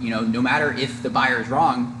right. You know, no matter if the buyer is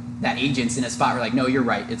wrong, that agent's in a spot where like, no, you're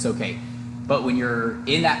right, it's okay. But when you're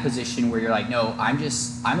in that position where you're like, no,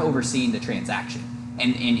 I'm overseeing the transaction.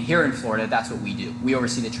 And here in Florida, that's what we do. We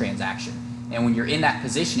oversee the transaction. And when you're in that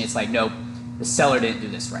position, it's like, no, the seller didn't do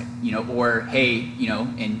this right. You know, or hey, you know,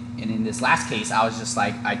 and in this last case, I was just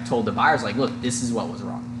like, I told the buyers like, look, this is what was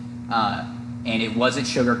wrong. And it wasn't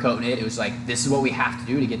sugarcoating it. It was like, this is what we have to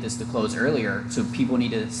do to get this to close earlier. So people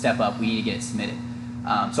need to step up. We need to get it submitted.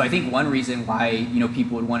 So I think one reason why, you know,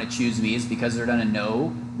 people would want to choose me is because they're going to know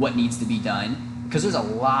what needs to be done. Because there's a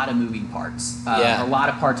lot of moving parts. A lot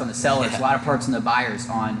of parts on the sellers, a lot of parts on the buyers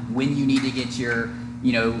on when you need to get your,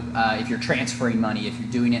 you know, if you're transferring money, if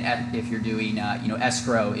you're doing it, if you're doing, you know,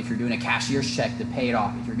 escrow, if you're doing a cashier's check to pay it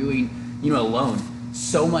off, if you're doing, you know, a loan.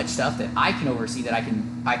 So much stuff that I can oversee, that I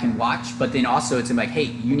can watch, but then also it's like, hey,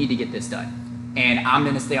 you need to get this done, and I'm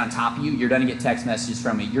gonna stay on top of you. You're gonna get text messages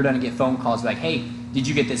from me. You're gonna get phone calls like, hey, did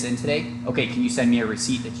you get this in today? Okay, can you send me a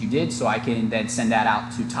receipt that you did, so I can then send that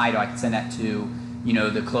out to title. I can send that to, you know,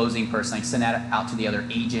 the closing person. I can send that out to the other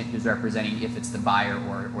agent who's representing, if it's the buyer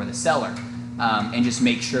or the seller, and just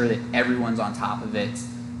make sure that everyone's on top of it.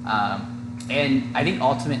 And I think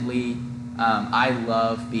ultimately, I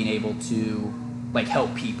love being able to like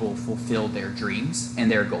help people fulfill their dreams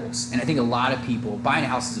and their goals. And I think a lot of people, buying a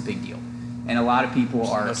house is a big deal. And a lot of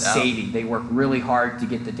people are saving. They work really hard to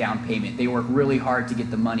get the down payment. They work really hard to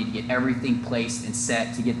get the money, to get everything placed and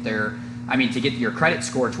set, to get to get your credit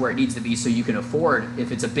score to where it needs to be so you can afford,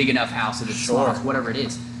 if it's a big enough house, if it's a small house, whatever it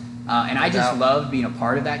is. And I just love being a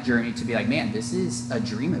part of that journey, to be like, man, this is a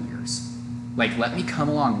dream of yours. Like, let me come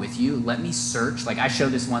along with you. Let me search. Like, I showed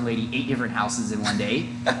this one lady 8 different houses in one day,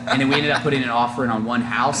 and then we ended up putting an offer in on one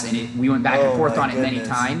house, and we went back and forth on it many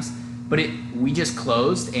times. But we just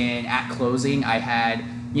closed, and at closing, I had,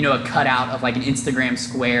 you know, a cutout of like an Instagram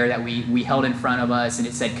square that we held in front of us, and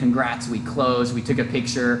it said, "Congrats, we closed." We took a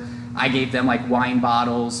picture. I gave them like wine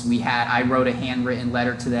bottles. I wrote a handwritten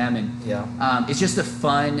letter to them, and it's just a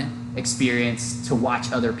fun experience to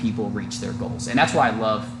watch other people reach their goals. And that's why I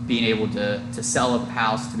love being able to sell a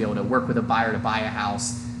house, to be able to work with a buyer to buy a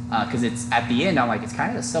house, because it's at the end, I'm like, it's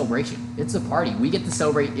kind of a celebration. It's a party. We get to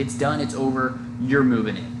celebrate. It's done. It's over. You're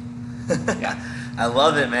moving in. Yeah. I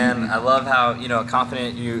love it, man. I love how, you know,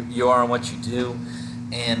 confident you are in what you do.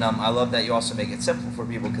 And I love that you also make it simple for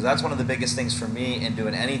people, because that's one of the biggest things for me in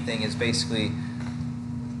doing anything is basically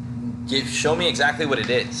show me exactly what it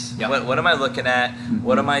is. Yep. What am I looking at?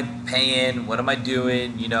 What am I paying? What am I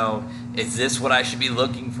doing? Is this what I should be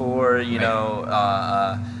looking for? Do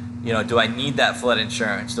I need that flood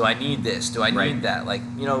insurance? Do I need this? Do I need that?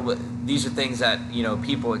 These are things that,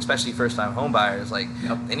 people, especially first-time home buyers, they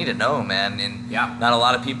need to know, man. And not a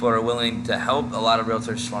lot of people are willing to help. A lot of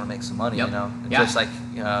realtors just want to make some money, just like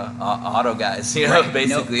auto guys,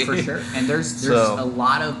 basically. No, for sure. And there's a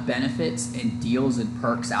lot of benefits and deals and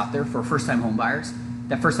perks out there for first-time home buyers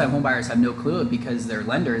that first-time home buyers have no clue of because their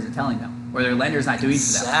lender isn't telling them. Or their lender's not doing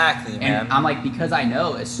for them. Exactly, man. And I'm like, because I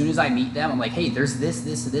know, as soon as I meet them, I'm like, hey, there's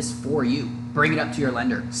this for you. Bring it up to your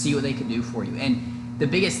lender. See what they can do for you. And the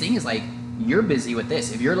biggest thing is, you're busy with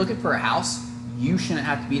this. If you're looking for a house, you shouldn't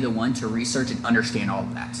have to be the one to research and understand all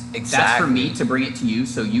of that. Exactly. That's for me to bring it to you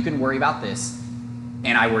so you can worry about this,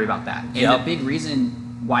 and I worry about that. And the big reason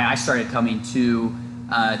why I started coming to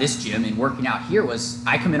this gym and working out here was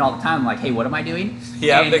I come in all the time. I'm like, hey, what am I doing?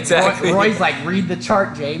 Yeah, and exactly. Roy's like, read the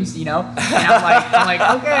chart, James. And I'm like,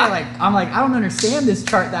 okay. I don't understand this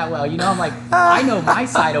chart that well. I'm like, I know my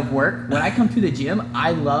side of work. When I come to the gym,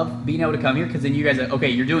 I love being able to come here because then you guys are okay.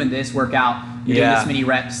 You're doing this workout. You're doing this many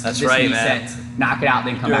reps. That's this right, many man. sets. Knock it out,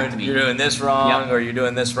 then come back to me. You're doing this wrong, or you're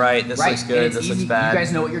doing this right. This looks good. This looks bad. You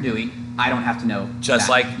guys know what you're doing. I don't have to know. Just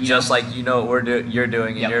like what you're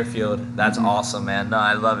doing in your field. That's awesome, man. No,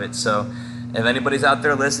 I love it. So, if anybody's out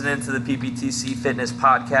there listening to the PPTC Fitness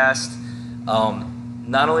podcast,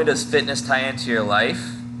 not only does fitness tie into your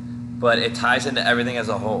life, but it ties into everything as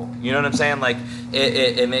a whole. You know what I'm saying?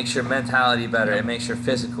 It makes your mentality better. It makes your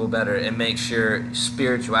physical better. It makes your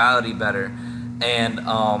spirituality better. And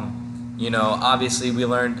obviously we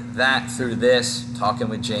learned that through this, talking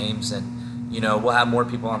with James, and we'll have more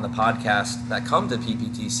people on the podcast that come to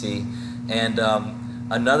PPTC. And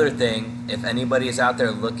another thing, if anybody is out there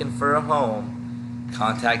looking for a home,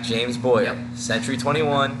 contact James Boyer, Century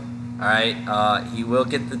 21. All right, he will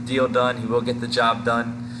get the deal done. He will get the job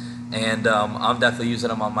done. And I'm definitely using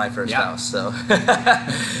them on my first house. So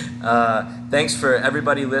thanks for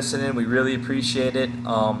everybody listening. We really appreciate it.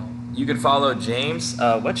 You can follow James.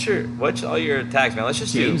 What's all your tags, man? Let's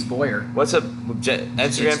just James Boyer. What's up?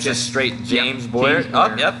 Instagram's just straight James Boyer. James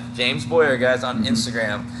Boyer. Oh, yep, James Boyer, guys, on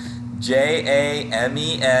Instagram.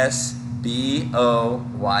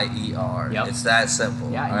 JamesBoyer. Yep. It's that simple.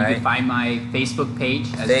 Yeah, all you right? can find my Facebook page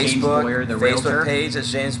as James Boyer, the Realtor. Facebook page as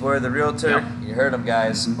James Boyer, the Realtor. Yep. You heard him,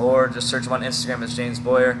 guys. Or just search him on Instagram as James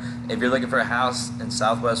Boyer. If you're looking for a house in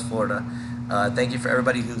Southwest Florida. Thank you for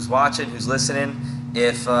everybody who's watching, who's listening.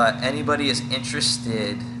 If anybody is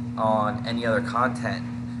interested on any other content,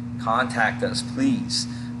 contact us, please.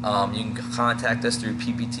 You can contact us through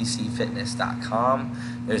pptcfitness.com.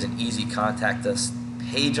 There's an easy contact us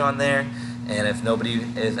page on there. And if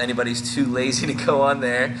anybody's too lazy to go on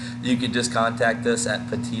there, you can just contact us at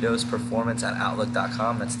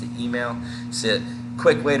petitosperformance@outlook.com. That's the email. It's a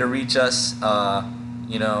quick way to reach us,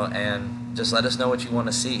 and just let us know what you want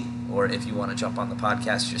to see, or if you want to jump on the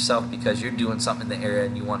podcast yourself because you're doing something in the area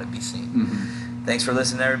and you want to be seen. Thanks for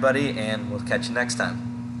listening, everybody, and we'll catch you next time.